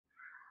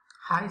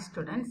Hi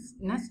students,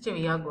 next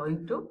we are going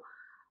to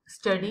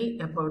study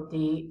about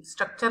the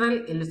structural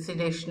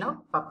elucidation of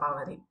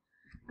papaverine.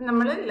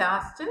 നമ്മൾ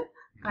last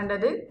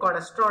കണ്ടത്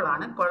cholesterol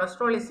ആണ്.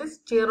 Cholesterol is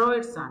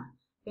steroids ആണ്.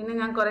 പിന്നെ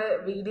ഞാൻ കുറെ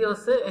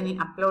വീഡിയോസ് ഇനി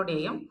അപ്ലോഡ്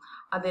ചെയ്യും.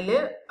 അതിൽ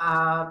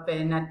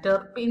പിന്നെ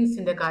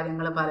ടെർപീൻസിന്റെ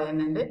കാര്യങ്ങൾ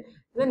പറയുന്നുണ്ട്.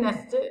 ഇത്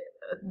next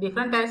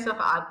different types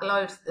of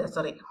alkaloids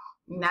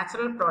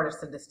natural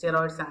products ഉണ്ട്,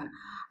 സ്റ്റിറോയിഡ്സ് അങ്ങനെ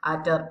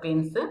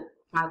ടെർപീൻസ്,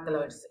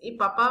 ആൽക്കലോയിഡ്സ്. ഈ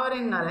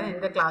പപ്പാവറിൻ എന്ന് പറയുന്നത്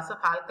ഇതിന്റെ ക്ലാസ്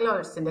ഓഫ്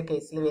ആൽക്കലോയിഡ്സിന്റെ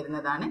കേസിൽ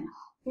വരുന്നതാണ്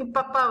ഈ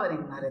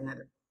പപ്പാവറിൻ എന്ന്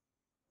പറയുന്നത്.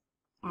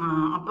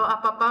 അപ്പോൾ ആ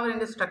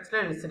പപ്പാവറിന്റെ സ്ട്രക്ചറൽ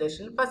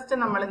എലുസിഡേഷൻ ഫസ്റ്റ്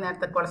നമ്മൾ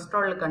നേരത്തെ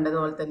കൊളസ്ട്രോളിൽ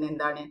കണ്ടതുപോലെ തന്നെ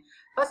എന്താണ്,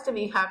 first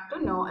we have to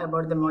know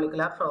about the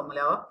molecular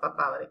formula of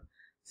പപ്പാവറിൻ.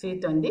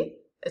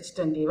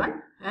 C20H21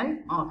 and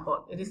O4.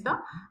 It is the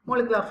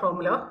molecular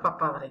formula of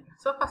papaverine.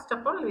 So first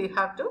of all we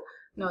have to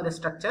know the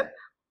structure.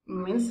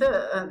 Means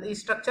ഈ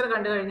structure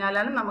കണ്ടു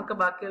കഴിഞ്ഞാലാണ് നമുക്ക്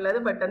ബാക്കിയുള്ളത്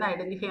പെട്ടെന്ന്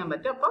identify ചെയ്യാൻ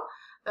പറ്റും. അപ്പോൾ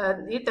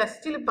ഈ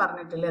ടെസ്റ്റിൽ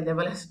പറഞ്ഞിട്ടില്ല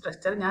അതേപോലെ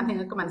സ്ട്രക്ചർ, ഞാൻ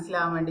നിങ്ങൾക്ക്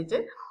മനസ്സിലാവാൻ വേണ്ടിയിട്ട്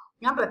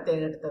ഞാൻ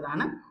പ്രത്യേകം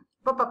എടുത്തതാണ്.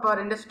 അപ്പോൾ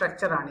പപ്പാവറിന്റെ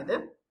സ്ട്രക്ചർ ആണിത്.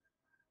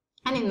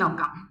 ഇനി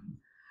നോക്കാം.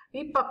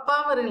 ഈ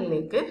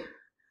പപ്പാവറിനിലേക്ക്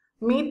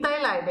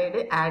മീത്തൈൽ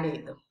അയഡൈഡ് ആഡ്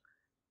ചെയ്തു.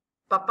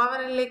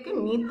 പപ്പാവറിനിലേക്ക്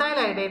മീത്തൈൽ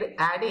അയഡൈഡ്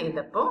ആഡ്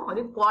ചെയ്തപ്പോൾ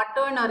ഒരു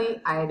ക്വാട്ടേണറി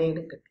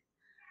അയഡൈഡ് കിട്ടി.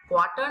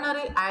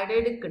 ക്വാട്ടേണറി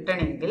അയഡൈഡ്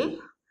കിട്ടണമെങ്കിൽ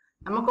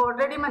നമുക്ക്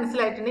ഓൾറെഡി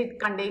മനസ്സിലായിട്ടുണ്ട് ഇറ്റ്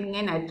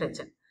കണ്ടെയ്നിങ്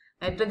നൈട്രജൻ.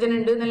 നൈട്രജൻ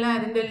ഉണ്ട് എന്നുള്ള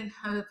അതിന്റെ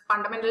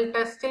ഫണ്ടമെന്റൽ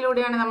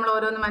ടെസ്റ്റിലൂടെയാണ് നമ്മൾ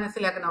ഓരോന്ന്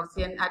മനസ്സിലാക്കുന്നത്.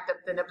 ഓക്സിജൻ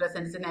ആറ്റത്തിന്റെ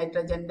പ്രസൻസ്,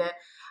 നൈട്രജന്റെ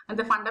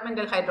അങ്ങനത്തെ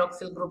ഫണ്ടമെന്റൽ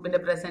ഹൈഡ്രോക്സിൽ ഗ്രൂപ്പിന്റെ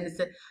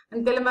പ്രസൻസ്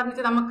എന്തെല്ലാം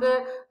പറഞ്ഞിട്ട് നമുക്ക്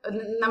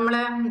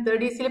നമ്മളെ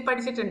 30s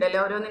പഠിച്ചിട്ടുണ്ടല്ലോ,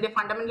 ഓരോന്നിന്റെ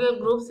ഫണ്ടമെന്റൽ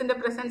ഗ്രൂപ്പ്സിന്റെ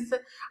പ്രസൻസ്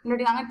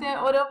അങ്ങനത്തെ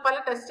ഓരോ പല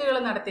ടെസ്റ്റുകൾ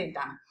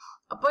നടത്തിയിട്ടാണ്.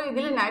 അപ്പോൾ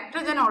ഇതിൽ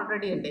നൈട്രജൻ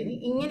ഓൾറെഡി ഉണ്ട്.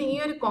 ഇങ്ങനെ ഈ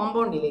ഒരു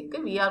കോമ്പൗണ്ടിലേക്ക്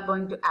V are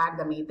going to add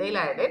the methyl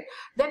iodide,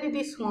 then it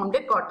is formed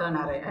A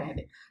quaternary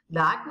iodide.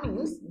 That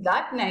means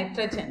that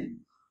nitrogen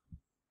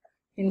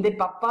in the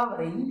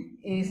papaverine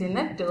is in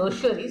a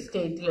tertiary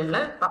സ്റ്റേറ്റിലുള്ള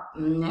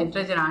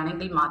nitrogen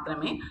ആണെങ്കിൽ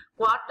മാത്രമേ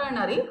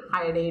ക്വാട്ടേണറി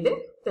അയഡൈഡ്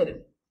തരൂ.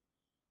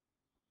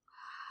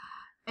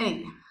 ഇനി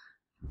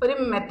ഒരു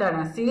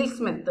മെത്തേഡാണ്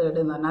സീൽസ് മെത്തേഡ്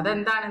എന്ന് പറഞ്ഞാൽ.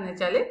 അതെന്താണെന്ന്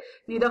വെച്ചാൽ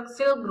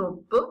നിഡോക്സിൽ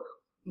ഗ്രൂപ്പ്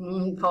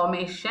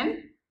ഫോർമേഷൻ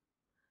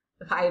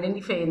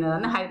ഐഡന്റിഫൈ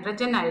ചെയ്യുന്നതാണ്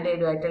hydrogen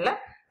അയഡൈഡുമായിട്ടുള്ള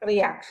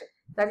reaction.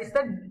 That is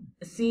the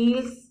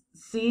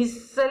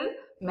സീസൽ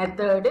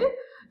method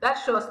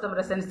that shows the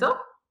presence of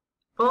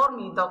 4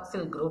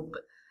 methoxyl group.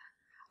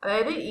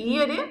 അതായത് ഈ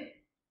ഒരു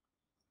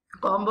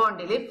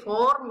കോമ്പൗണ്ടിൽ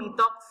 4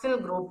 methoxyl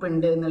ഗ്രൂപ്പ്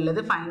ഉണ്ട് എന്നുള്ളത്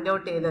ഫൈൻഡ്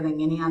ഔട്ട് ചെയ്തത്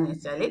എങ്ങനെയാന്ന്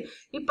വെച്ചാൽ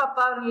ഈ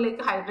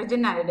പപ്പാവറിനിലേക്ക്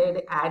ഹൈഡ്രജൻ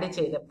അയഡൈഡ് ആഡ്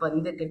ചെയ്തപ്പോൾ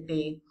എന്ത് കിട്ടി,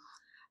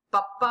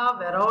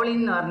 പപ്പാവെറോളിൻ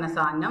എന്ന് പറഞ്ഞ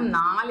സാധനം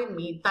 4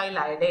 മീഥൈൽ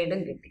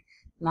അയഡൈഡും കിട്ടി.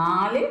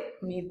 4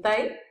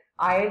 മീഥൈൽ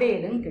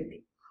അയഡൈഡും കിട്ടി.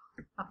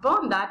 അപ്പോൾ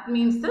ദാറ്റ്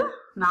മീൻസ്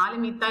 4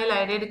 മീഥൈൽ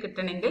അയഡൈഡ്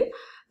കിട്ടണമെങ്കിൽ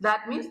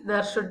that means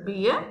there should be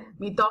A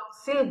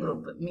methoxyl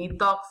group.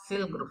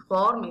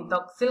 4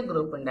 methoxyl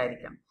group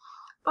ഉണ്ടായിരിക്കാം.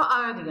 അപ്പോൾ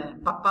ആദ്യം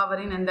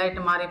പപ്പാവറിൻ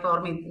എന്തായിട്ട് മാറി,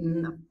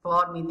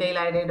 4 മീഥൈൽ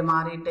അയഡൈഡ്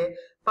മാറിയിട്ട്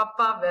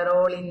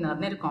പപ്പാവെറോളിൻ എന്ന്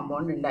പറഞ്ഞൊരു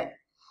കോമ്പൗണ്ട് ഉണ്ടായി.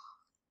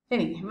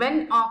 ഇനി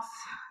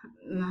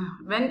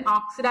when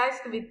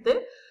oxidized with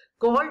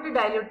cold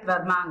dilute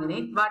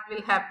permanganate what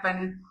will happen,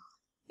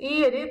 ഈ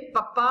ഒരു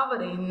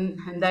പപ്പാവറിൻ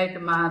എന്തായിട്ട്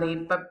മാറി,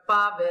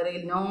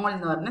 പപ്പാവെറിനോൾ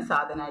എന്ന് പറഞ്ഞ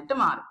സാധനമായിട്ട്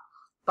മാറി.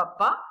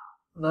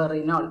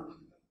 പപ്പാവെറിനോൾ.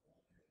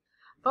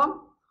 അപ്പം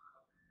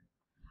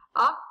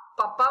ആ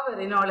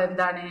പപ്പാവെറിനോൾ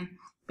എന്താണ്,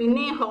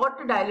 പിന്നെ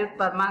ഹോട്ട് ഡൈല്യൂട്ട്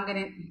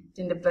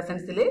പെർമാംഗനേറ്റിന്റെ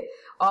പ്രസൻസിൽ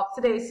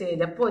ഓക്സിഡൈസ്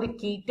ചെയ്തപ്പോൾ ഒരു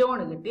കീറ്റോൺ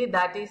കിട്ടി.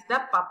 That is the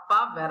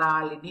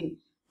പപ്പാവെറാളിഡിൻ.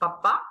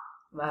 അപ്പൊ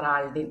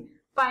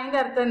അതിന്റെ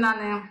അർത്ഥം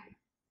എന്താണ്,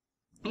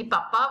 ഈ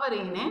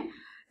പപ്പാവറിന്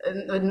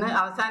ഒന്ന്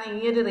അവസാനം ഈ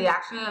ഒരു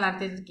റിയാക്ഷനിൽ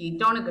നടത്തിയിട്ട്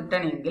കീറ്റോൺ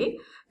കിട്ടണമെങ്കിൽ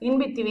ഇൻ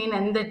ബിറ്റ്വീൻ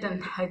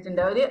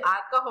എന്തായിട്ടുണ്ട്, ഒരു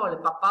ആൽക്കഹോൾ.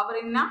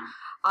 പപ്പാവറിന്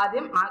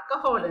ആദ്യം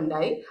ആൽക്കഹോൾ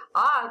ഉണ്ടായി,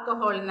 ആ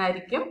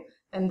ആൽക്കഹോളിനായിരിക്കും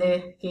എന്ത്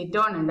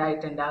കീറ്റോൺ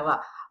ഉണ്ടായിട്ടുണ്ടാവുക.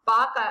 അപ്പൊ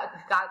ആ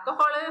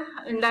ആൽക്കഹോള്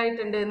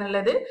ഉണ്ടായിട്ടുണ്ട്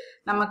എന്നുള്ളത്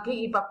നമുക്ക്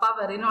ഈ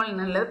പപ്പാവെറിനോൾ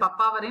എന്നുള്ളത്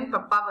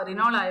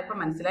പപ്പാവെറിനോൾ ആയപ്പോൾ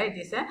മനസ്സിലായി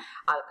it is A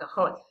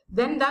alcohol.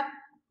 Then that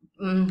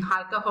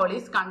alcohol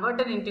is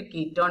converted into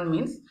ketone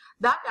means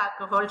that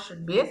alcohol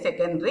should be a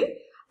secondary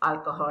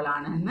alcohol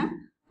ആണെന്ന്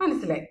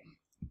മനസ്സിലായി.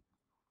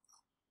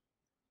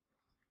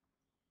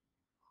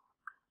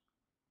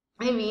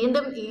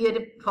 വീണ്ടും ഈ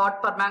ഒരു ഹോട്ട്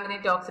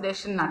പെർമാംഗനേറ്റ്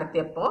ഓക്സിഡേഷൻ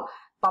നടത്തിയപ്പോൾ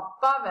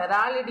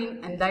പപ്പാവെറാളിഡിൻ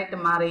എന്തായിട്ട്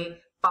മാറി,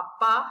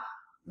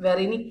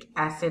 പപ്പാവെറിനിക്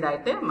ആസിഡ്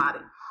ആയിട്ട്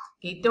മാറി.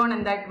 കീറ്റോൺ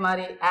എന്തായിട്ട്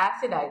മാറി,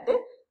 ആസിഡ് ആയിട്ട്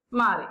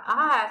മാറി. ആ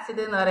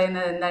ആസിഡ് എന്ന്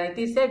പറയുന്നത് എന്താണ്,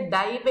 it is A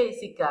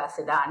dibasic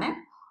acid ആണ്.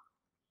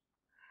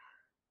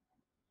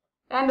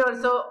 ആൻഡ്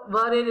ഓൾസോ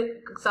വേറൊരു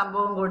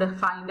സംഭവം കൂടെ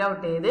ഫൈൻഡ്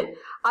ഔട്ട് ചെയ്ത്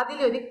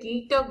അതിലൊരു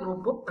കീറ്റോ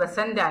ഗ്രൂപ്പ്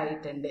പ്രസന്റ്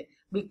ആയിട്ടുണ്ട്.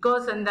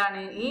 ബിക്കോസ്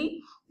എന്താണ്, ഈ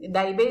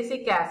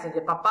ഡൈബേസിക് ആസിഡ്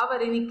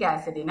പപ്പാവെറിനിക്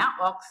ആസിഡിന്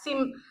ഓക്സിൻ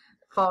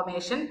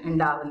ഫോർമേഷൻ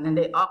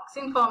ഉണ്ടാവുന്നുണ്ട്.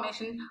 ഓക്സിൻ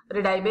ഫോർമേഷൻ ഒരു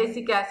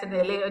ഡൈബേസിക് ആസിഡ്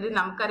അല്ലെങ്കിൽ ഒരു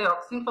നമുക്കറിയാം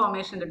ഓക്സിൻ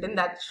ഫോർമേഷൻ കിട്ടും.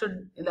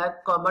 that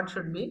compound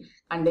should be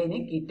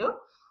containing keto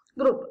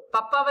group.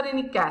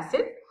 Papaverinic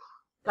acid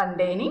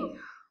containing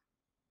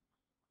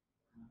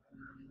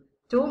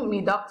 2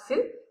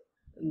 methoxyl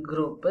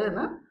group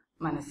എന്ന്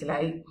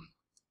മനസ്സിലായി.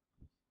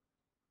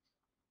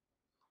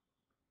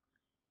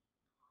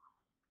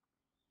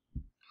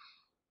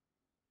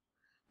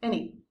 ഇനി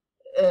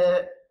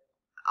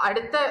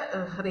അടുത്ത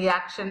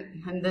റിയാക്ഷൻ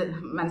എന്ത്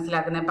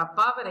മനസ്സിലാക്കുന്നത്,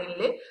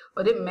 പപ്പാവരൈനിൽ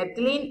ഒരു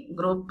മെത്തിലീൻ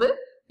ഗ്രൂപ്പ്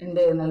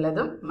ഉണ്ട്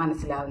എന്നുള്ളതും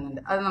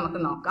മനസ്സിലാവുന്നുണ്ട്. അത് നമുക്ക്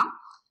നോക്കാം.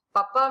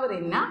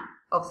 പപ്പാവറിന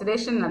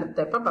ഓക്സിഡേഷൻ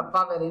നടത്തിയപ്പോൾ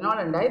പപ്പാവെറിനോൾ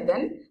ഉണ്ടായി,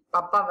 ദെൻ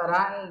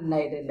പപ്പാവെറാൽ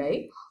ഉണ്ടായി.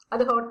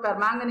 അത് ഹോട്ട്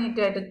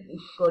പെർമാംഗനേറ്റ് ആയിട്ട്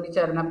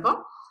കൂടിച്ചേർന്നപ്പോൾ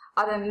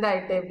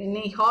അതെന്തായിട്ട് പിന്നെ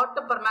ഈ ഹോട്ട്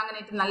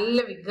പെർമാംഗനേറ്റ് നല്ല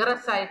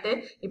വിഗറസ് ആയിട്ട്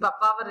ഈ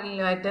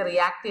പപ്പാവെറിനുമായിട്ട്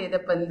റിയാക്ട്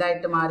ചെയ്തപ്പോൾ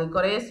എന്തായിട്ട് മാറി,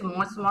 കുറേ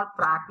സ്മോൾ സ്മോൾ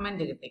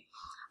ഫ്രാഗ്മെന്റ് കിട്ടി.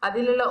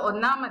 അതിലുള്ള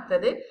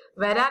ഒന്നാമത്തത്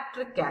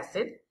വെരാട്രിക്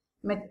ആസിഡ്,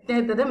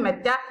 മറ്റേത്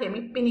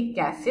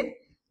മെറ്റാഹെമിപ്പിനിക് acid,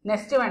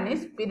 next one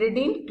is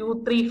pyridine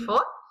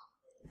 2,3,4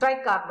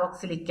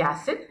 tricarboxylic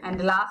acid, and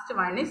the last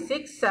one is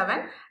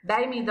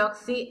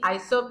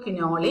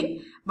 6,7-dimethoxyisoquinoline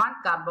 1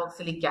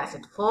 carboxylic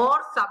acid. 4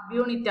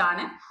 subunit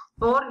ആണ്,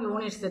 4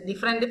 units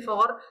different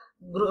 4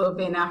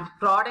 പിന്നെ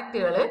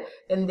പ്രോഡക്റ്റുകൾ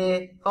എന്ത്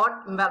ഹോട്ട്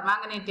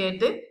പെർമാംഗനേറ്റ്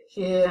ആയിട്ട്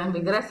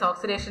വിഗ്രസ്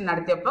ഓക്സിഡേഷൻ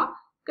നടത്തിയപ്പോൾ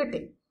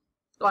കിട്ടി.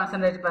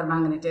 കോൺസെൻട്രേറ്റഡ്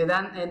പെർമാംഗനേറ്റ്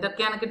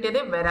എന്തൊക്കെയാണ് കിട്ടിയത്?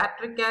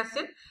 വെരാട്രിക്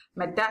acid,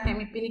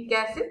 മെറ്റാഹെമിപ്പിനിക്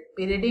acid,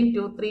 pyridine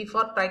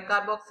 2,3,4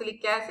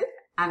 tricarboxylic acid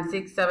and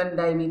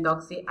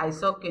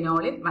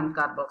 6,7-dimethoxyisoquinoline 1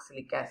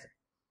 carboxylic acid.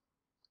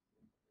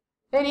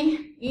 ഇനി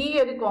ഈ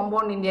ഒരു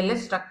കോമ്പൗണ്ടിന്റെ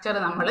സ്ട്രക്ചർ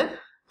നമ്മൾ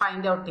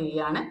ഫൈൻഡ് ഔട്ട്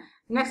ചെയ്യാണ്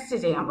നെക്സ്റ്റ്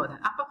ചെയ്യാൻ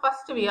പോകുന്നത്. അപ്പൊ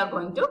first we are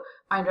going to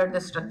find out the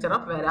structure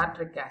of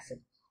വെരാട്രിക്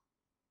acid.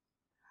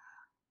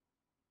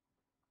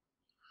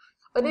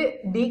 ഒരു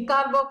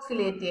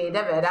ഡീകാർബോക്സിലേറ്റ് ചെയ്ത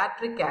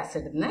വെരാട്രിക്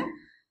ആസിഡിന്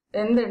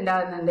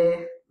എന്തുണ്ടാകുന്നുണ്ട്?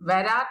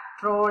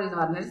 വെരാട്രോൾ എന്ന്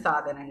പറഞ്ഞൊരു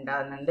സാധനം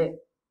ഉണ്ടാകുന്നുണ്ട്.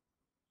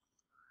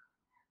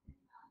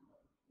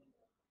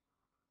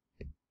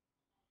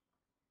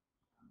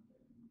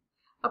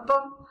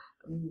 അപ്പം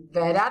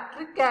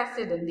വെരാട്രിക്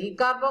ആസിഡ്,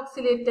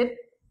 ഡീകാർബോക്സിലേറ്റഡ്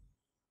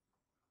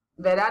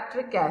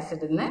വെരാട്രിക്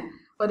ആസിഡിന്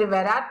ഒരു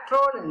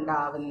വെരാട്രോൾ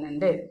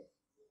ഉണ്ടാവുന്നുണ്ട്.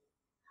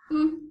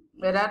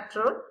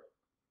 വെരാട്രോൾ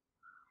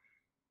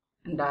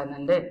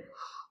ഉണ്ടാകുന്നുണ്ട്.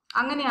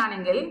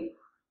 അങ്ങനെയാണെങ്കിൽ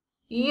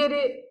ഈ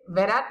ഒരു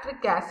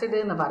വെരാട്രിക് ആസിഡ്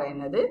എന്ന്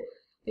പറയുന്നത്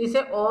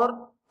ഈസ്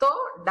ഓർത്തോ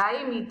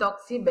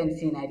ഡൈമീതോക്സി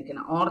ബെൻസീൻ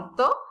ആയിരിക്കണം.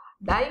 ഓർത്തോ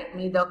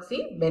ഡൈമീതോക്സി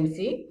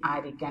ബെൻസീൻ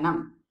ആയിരിക്കണം.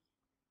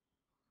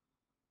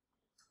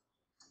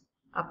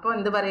 അപ്പൊ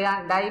എന്ത് പറയാ?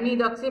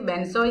 ഡൈമീതോക്സി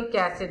ബെൻസോയിക്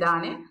ആസിഡ്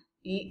ആണ്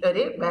ഈ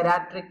ഒരു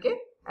വെരാട്രിക്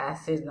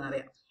ആസിഡ് എന്ന്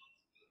പറയാം.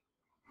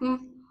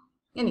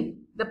 ഇനി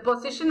the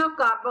position of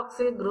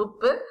carboxyl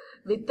group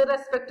with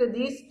respect to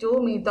these 2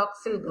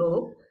 methoxyl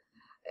group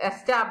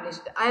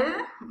established. അതായത്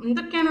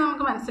എന്തൊക്കെയാണ്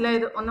നമുക്ക്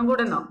മനസ്സിലായത് ഒന്നും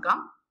കൂടെ നോക്കാം.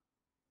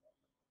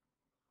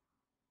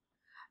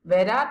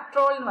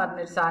 വെരാട്രോൾ എന്ന്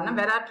പറഞ്ഞൊരു സാധനം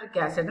വെരാട്രിക്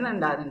ആസിഡിന്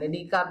ഉണ്ടാകുന്നുണ്ട്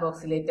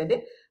ഡീകാർബോക്സിലേറ്റഡ്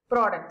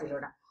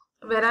പ്രോഡക്റ്റിലൂടെ.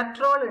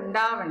 വെരാട്രോൾ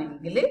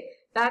ഉണ്ടാവണമെങ്കിൽ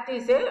that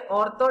is A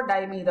ortho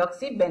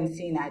ഡൈമീതോക്സി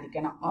benzene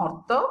ആയിരിക്കണം.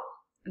 ഓർത്തോ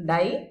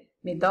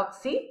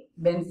ഡൈമിതോക്സി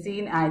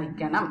ബെൻസീൻ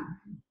ആയിരിക്കണം.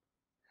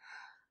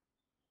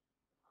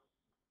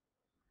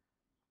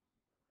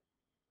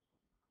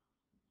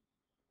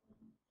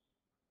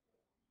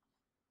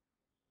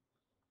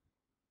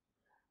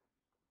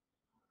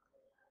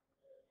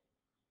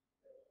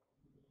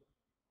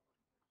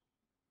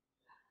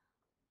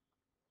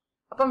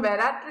 അപ്പം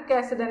വെരാട്രിക്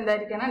ആസിഡ്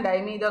എന്തായിരിക്കണം?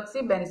 ഡൈമീതോക്സി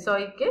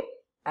ബെൻസോയിക്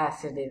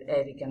ആസിഡ്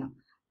ആയിരിക്കണം.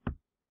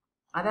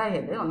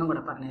 അതായത് ഒന്നും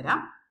കൂടെ പറഞ്ഞുതരാം.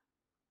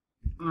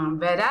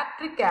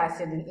 വെരാട്രിക്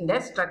ആസിഡിന്റെ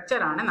സ്ട്രക്ചർ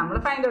ആണ് നമ്മൾ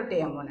ഫൈൻഡ് ഔട്ട്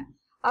ചെയ്യാൻ പോകുന്നത്.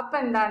 അപ്പൊ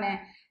എന്താണ്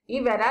ഈ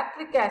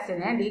വെരാട്രിക്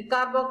ആസിഡിനെ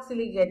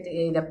ഡീകാർബോക്സിലേറ്റ്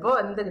ചെയ്തപ്പോൾ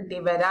എന്ത് കിട്ടി?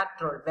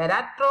 വെരാട്രോൾ.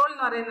 വെരാട്രോൾ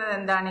എന്ന് പറയുന്നത്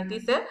എന്താണ്? ഇറ്റ്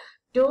ഈസ്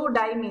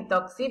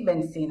 2-dimethoxy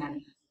ബെൻസീൻ ആണ്.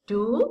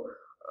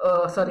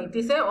 It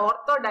is A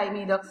ortho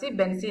ഡൈമീതോക്സി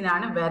benzene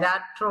ആണ്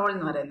വെരാട്രോൾ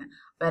എന്ന് പറയുന്നത്.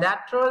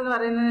 വെരാട്രോൾ എന്ന്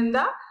പറയുന്നത്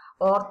എന്താ?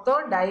 ഓർത്തോ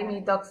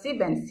ഡൈമീതോക്സി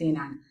ബെൻസീൻ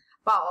ആണ്.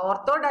 അപ്പൊ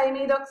ഓർത്തോ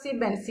ഡൈമീതോക്സി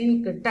ബെൻസീൻ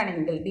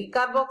കിട്ടണമെങ്കിൽ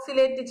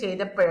ഡീകാർബോക്സിലേറ്റ്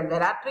ചെയ്തപ്പോഴാണ്,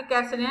 വെരാട്രിക്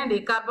ആസിഡിനെ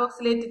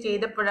ഡീകാർബോക്സിലേറ്റ്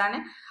ചെയ്തപ്പോഴാണ്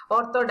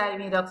ഓർത്തോ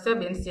ഡൈമീതോക്സി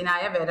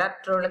ബെൻസീനായ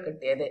വെരാട്രോൾ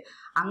കിട്ടിയത്.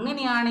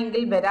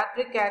 അങ്ങനെയാണെങ്കിൽ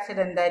വെരാട്രിക്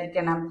ആസിഡ്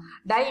എന്തായിരിക്കണം?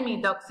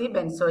 ഡൈമീതോക്സി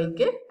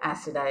ബെൻസോയിക്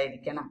ആസിഡ്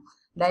ആയിരിക്കണം.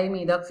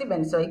 ഡൈമീതോക്സി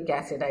ബെൻസോയിക്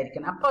ആസിഡ്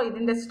ആയിരിക്കണം. അപ്പോൾ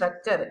ഇതിന്റെ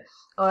structure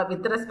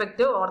with respect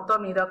to ortho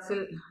മീതോക്സിൽ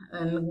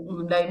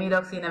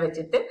ഡൈമീതോക്സിനെ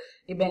വെച്ചിട്ട്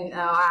ഈ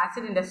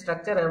ആസിഡിന്റെ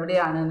സ്ട്രക്ചർ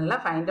എവിടെയാണ് എന്നുള്ള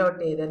ഫൈൻഡ് ഔട്ട്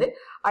ചെയ്തത്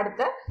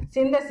അടുത്ത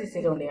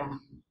സിന്തസിസിലൂടെയാണ്.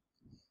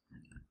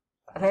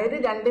 അതായത്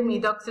 2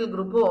 മീതോക്സിൽ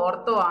ഗ്രൂപ്പ്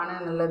ഓർത്തോ ആണ്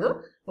എന്നുള്ളത്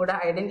കൂടെ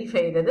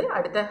ഐഡന്റിഫൈ ചെയ്തത്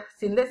അടുത്ത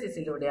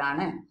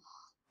സിന്തസിസിലൂടെയാണ്.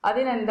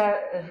 അതിനെന്താ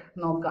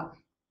നോക്കാം.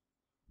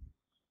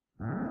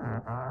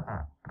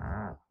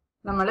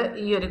 നമ്മൾ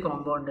ഈ ഒരു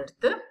കോമ്പൗണ്ട്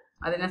എടുത്ത്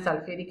അതിനെ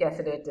സൾഫ്യൂരിക്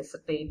ആസിഡ് വെച്ച്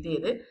ട്രീറ്റ്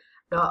ചെയ്ത്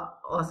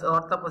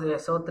ഓർത്തോപോസിറ്റ്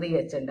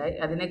SO3H ഉണ്ടായി.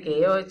 അതിനെ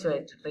KOH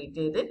ആയിട്ട് ട്രീറ്റ്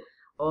ചെയ്ത്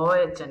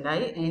OH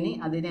ഉണ്ടായി. ഇനി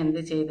അതിനെ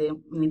എന്ത് ചെയ്ത്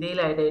മിഥൈൽ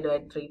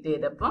അയോഡൈഡുമായിട്ട് ട്രീറ്റ്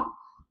ചെയ്തപ്പോൾ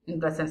in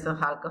presence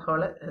of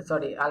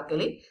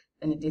alkali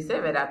it is A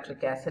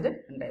വെരാട്രിക് acid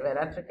ഉണ്ടായി.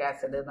 വെരാട്രിക്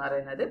ആസിഡ് എന്ന്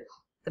പറയുന്നത്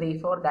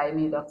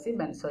 3,4-dimethoxy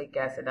ബെൻസോയിക്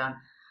ആസിഡ് ആണ്.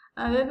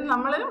 അതായത്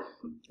നമ്മൾ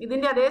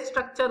ഇതിന്റെ അതേ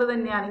സ്ട്രക്ചർ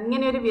തന്നെയാണ്.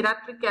 ഇങ്ങനെ ഒരു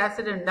വെരാട്രിക്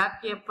ആസിഡ്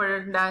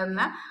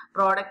ഉണ്ടാക്കിയപ്പോഴുണ്ടാകുന്ന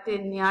പ്രോഡക്റ്റ്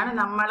തന്നെയാണ്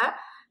നമ്മളെ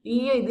ഈ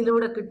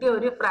ഇതിലൂടെ കിട്ടിയ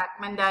ഒരു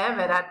ഫ്രാഗ്മെന്റ് ആയ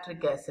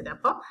വെരാട്രിക് ആസിഡ്.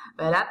 അപ്പോൾ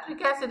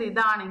വെരാട്രിക് ആസിഡ്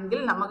ഇതാണെങ്കിൽ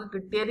നമുക്ക്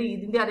കിട്ടിയത്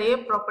ഇതിന്റെ അതേ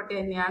പ്രോപ്പർട്ടി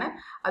തന്നെയാണ്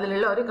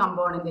അതിലുള്ള ഒരു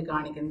കമ്പോണന്റ്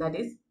കാണിക്കുന്നത്. That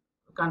is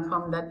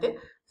confirm that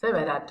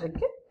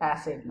വെരാട്രിക്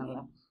acid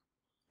എന്നുള്ളത്.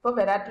 അപ്പോൾ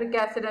വെരാട്രിക്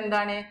ആസിഡ്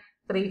എന്താണ്?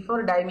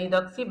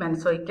 3,4-dimethoxy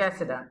benzoic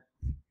ആസിഡ് ആണ്.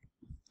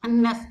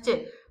 നെക്സ്റ്റ്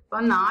ഇപ്പൊ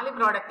 4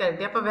 പ്രോഡക്റ്റ്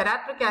കിട്ടി. അപ്പൊ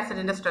വെരാട്രിക്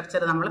ആസിഡിന്റെ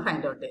സ്ട്രക്ചർ നമ്മൾ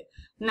ഫൈൻഡ് ഔട്ട് ചെയ്യും.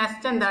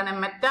 നെക്സ്റ്റ് എന്താണ്?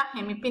 മെറ്റാ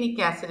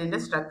ഹെമിപ്പിനിക് ആസിഡിന്റെ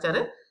സ്ട്രക്ചർ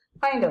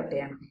ഫൈൻഡ് ഔട്ട്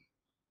ചെയ്യണം.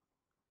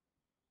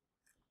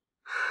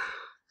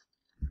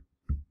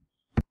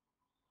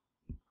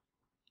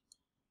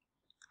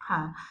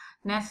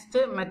 നെക്സ്റ്റ്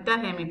മെറ്റാ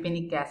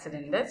ഹെമിപ്പിനിക്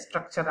ആസിഡിന്റെ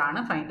സ്ട്രക്ചർ ആണ്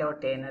ഫൈൻഡ്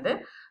ഔട്ട് ചെയ്യുന്നത്.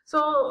 സോ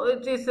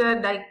ഇറ്റ് ഈസ്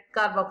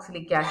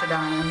ഡൈകാർബോക്സിലിക് ആസിഡ്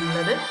ആണ്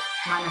എന്നുള്ളത്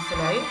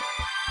മനസ്സിലായി.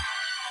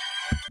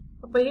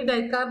 അപ്പൊ ഈ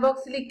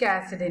ഡൈകാർബോക്സിലിക്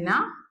ആസിഡിനെ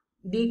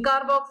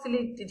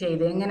ഡീകാർബോക്സിലേറ്റ്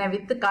ചെയ്ത് എങ്ങനെ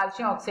വിത്ത്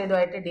കാൽഷ്യം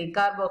ഓക്സൈഡുമായിട്ട്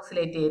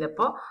ഡീകാർബോക്സിലേറ്റ്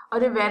ചെയ്തപ്പോൾ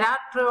ഒരു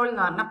വെരാട്രിയോൾ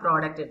എന്ന് പറഞ്ഞ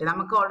പ്രോഡക്റ്റ് കിട്ടി.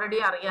 നമുക്ക് ഓൾറെഡി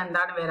അറിയാം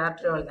എന്താണ്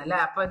വെരാട്രിയോൾ എന്നല്ലേ.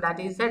 അപ്പോൾ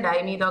ദാറ്റ് ഈസ് എ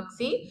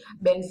ഡൈമീതോക്സി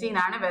ബെൻസീൻ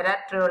ആണ്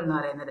വെരാട്രിയോൾ എന്ന്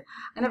പറയുന്നത്.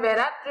 അങ്ങനെ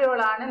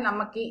വെരാട്രിയോൾ ആണ്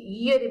നമുക്ക്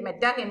ഈ ഒരു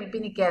മെറ്റാ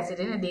ഹെമിപ്പിനിക്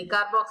ആസിഡിന്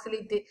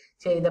ഡീകാർബോക്സിലേറ്റ്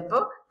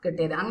ചെയ്തപ്പോൾ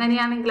കിട്ടിയത്.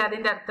 അങ്ങനെയാണെങ്കിൽ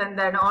അതിന്റെ അർത്ഥം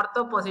എന്താണ്?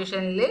 ഓർത്തോ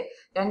പൊസിഷനിൽ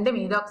 2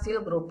 മീതോക്സിൽ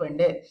ഗ്രൂപ്പ്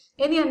ഉണ്ട്.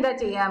 ഇനി എന്താ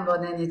ചെയ്യാൻ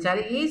പോകുന്നതെന്ന് വെച്ചാൽ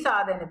ഈ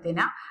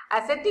സാധനത്തിന്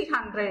അസറ്റിക്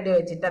അൺഹൈഡ്രേറ്റ്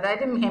വെച്ചിട്ട്,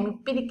 അതായത്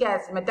ഹെമിപ്പിനിക്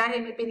ആസിഡ് മെറ്റാ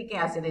ഹെമിപ്പിനിക്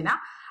ആസിഡിനെ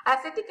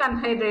അസറ്റിക്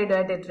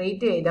അൺഹൈഡ്രേറ്റുമായിട്ട്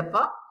ട്രീറ്റ്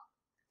ചെയ്തപ്പോൾ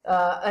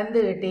എന്ത്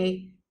കിട്ടി?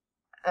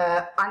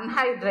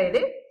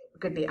 അൺഹൈഡ്രേറ്റ്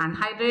കിട്ടി.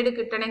 അൺഹൈഡ്രേറ്റ്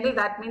കിട്ടണമെങ്കിൽ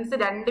ദാറ്റ് മീൻസ്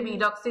 2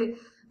 മീതോക്സിൽ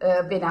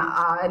പിന്നെ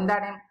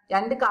എന്താണ്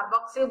 2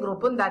 കാർബോക്സിൽ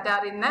ഗ്രൂപ്പും ദാറ്റ്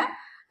ആർ ഇന്ന്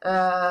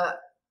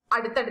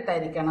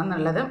അടുത്തടുത്തായിരിക്കണം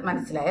എന്നുള്ളത്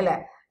മനസ്സിലായി അല്ലെ.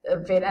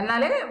 പിന്നെ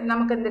എന്നാലേ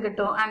നമുക്ക് എന്ത്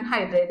കിട്ടും?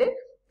 അൺഹൈഡ്രേറ്റ്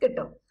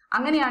കിട്ടും.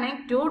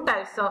 അങ്ങനെയാണെങ്കിൽ 2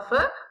 ടൈപ്സ് ഓഫ്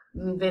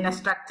പിന്നെ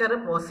സ്ട്രക്ചർ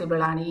പോസിബിൾ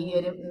ആണ് ഈ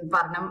ഒരു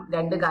പറഞ്ഞ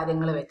 2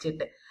 കാര്യങ്ങൾ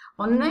വെച്ചിട്ട്.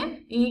 ഒന്ന്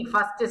ഈ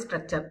ഫസ്റ്റ്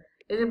സ്ട്രക്ചർ,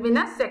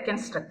 പിന്നെ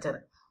സെക്കൻഡ് സ്ട്രക്ചർ.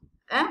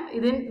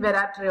 ഇതിൻ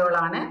വെരാട്രിയോൾ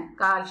ആണ്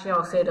കാൽഷ്യം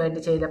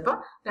ഓക്സൈഡുമായിട്ട് ചെയ്തപ്പോൾ.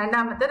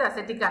 രണ്ടാമത്തെ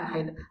അസറ്റിക്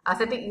അൺഹൈഡ്രേറ്റ്.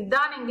 അസറ്റിക്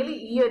ഇതാണെങ്കിൽ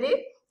ഈ ഒരു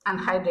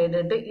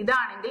അൺഹൈഡ്രേറ്റ്,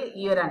 ഇതാണെങ്കിൽ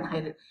ഈ ഒരു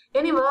അൺഹൈഡ്രേറ്റ്.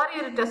 ഇനി വേറെ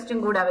ഒരു ടെസ്റ്റും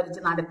കൂടെ അവർ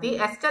നടത്തി,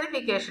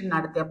 എസ്റ്ററിഫിക്കേഷൻ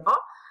നടത്തിയപ്പോൾ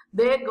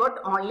they got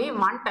only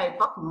 1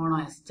 type of mono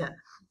ester.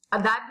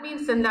 That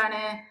means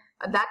എന്താണ്?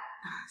 That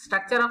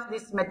structure of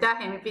this meta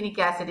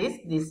ഹെമിപ്പിനിക് acid is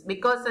this.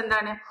 Because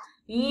എന്താണ്?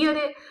 ഈ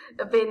ഒരു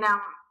പിന്നെ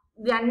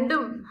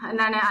രണ്ടും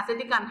എന്താണ്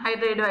അസറ്റിക്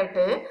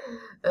അൺഹൈഡ്രേറ്റുമായിട്ട്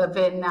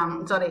പിന്നെ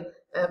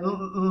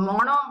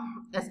മോണോ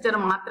എസ്റ്റർ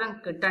മാത്രം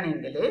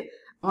കിട്ടണമെങ്കിൽ,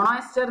 മോണോ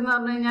എസ്റ്റർ എന്ന്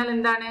പറഞ്ഞു കഴിഞ്ഞാൽ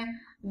എന്താണ്?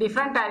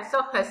 ഡിഫറെന്റ് ടൈപ്സ്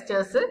ഓഫ്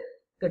എസ്റ്റേഴ്സ്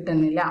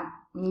കിട്ടുന്നില്ല.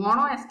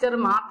 മോണോ എസ്റ്റർ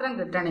മാത്രം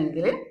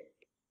കിട്ടണമെങ്കിൽ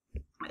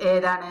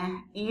ഏതാണ്?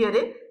 ഈ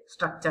ഒരു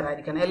സ്ട്രക്ചർ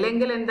ആയിരിക്കണം.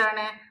 അല്ലെങ്കിൽ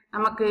എന്താണ്?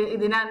 നമുക്ക്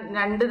ഇതിനെ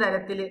 2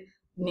 തരത്തിൽ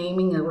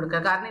നെയിമിങ്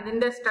കൊടുക്കുക. കാരണം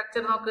ഇതിന്റെ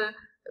സ്ട്രക്ചർ നോക്ക്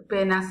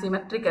പിന്നെ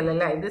സിമെട്രിക്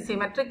അല്ലല്ലേ. ഇത്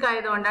സിമെട്രിക്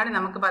ആയതുകൊണ്ടാണ്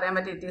നമുക്ക് പറയാൻ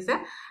പറ്റും it is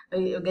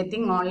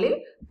getting only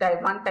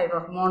 1 type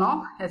of mono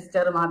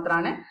ester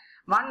മാത്രമാണ്,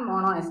 1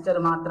 മോണോ എസ്റ്റർ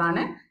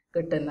മാത്രമാണ്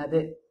കിട്ടുന്നത്.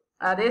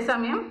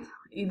 അതേസമയം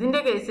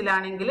ഇതിന്റെ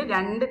കേസിലാണെങ്കിൽ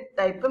 2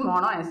 ടൈപ്പ്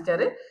മോണോ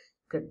എസ്റ്റർ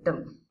കിട്ടും.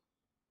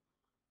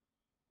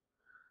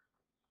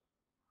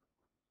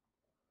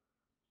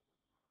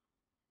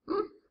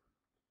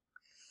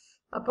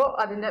 അപ്പോൾ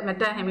അതിന്റെ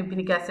മെറ്റാ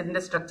ഹെമിപ്പിനിക് ആസിഡിന്റെ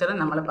സ്ട്രക്ചർ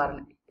നമ്മൾ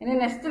പറഞ്ഞു. ഇനി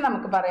നെക്സ്റ്റ്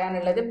നമുക്ക്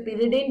പറയാനുള്ളത്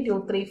പിരിഡിൻ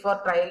 2,3,4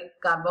 ട്രൈൽ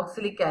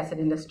കാർബോക്സിലിക്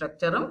ആസിഡിന്റെ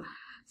സ്ട്രക്ചറും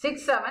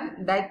 6,7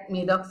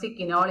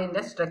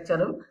 ഡൈമീതോക്സിക്കിനോളിന്റെ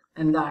സ്ട്രക്ചറും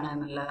എന്താണ്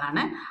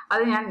എന്നുള്ളതാണ്.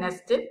 അത് ഞാൻ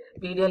നെക്സ്റ്റ്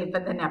വീഡിയോയിൽ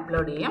ഇപ്പം തന്നെ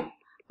അപ്ലോഡ് ചെയ്യും.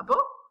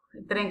 അപ്പോൾ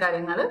ഇത്രയും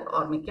കാര്യങ്ങൾ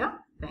ഓർമ്മിക്കാം.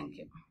 Thank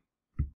you.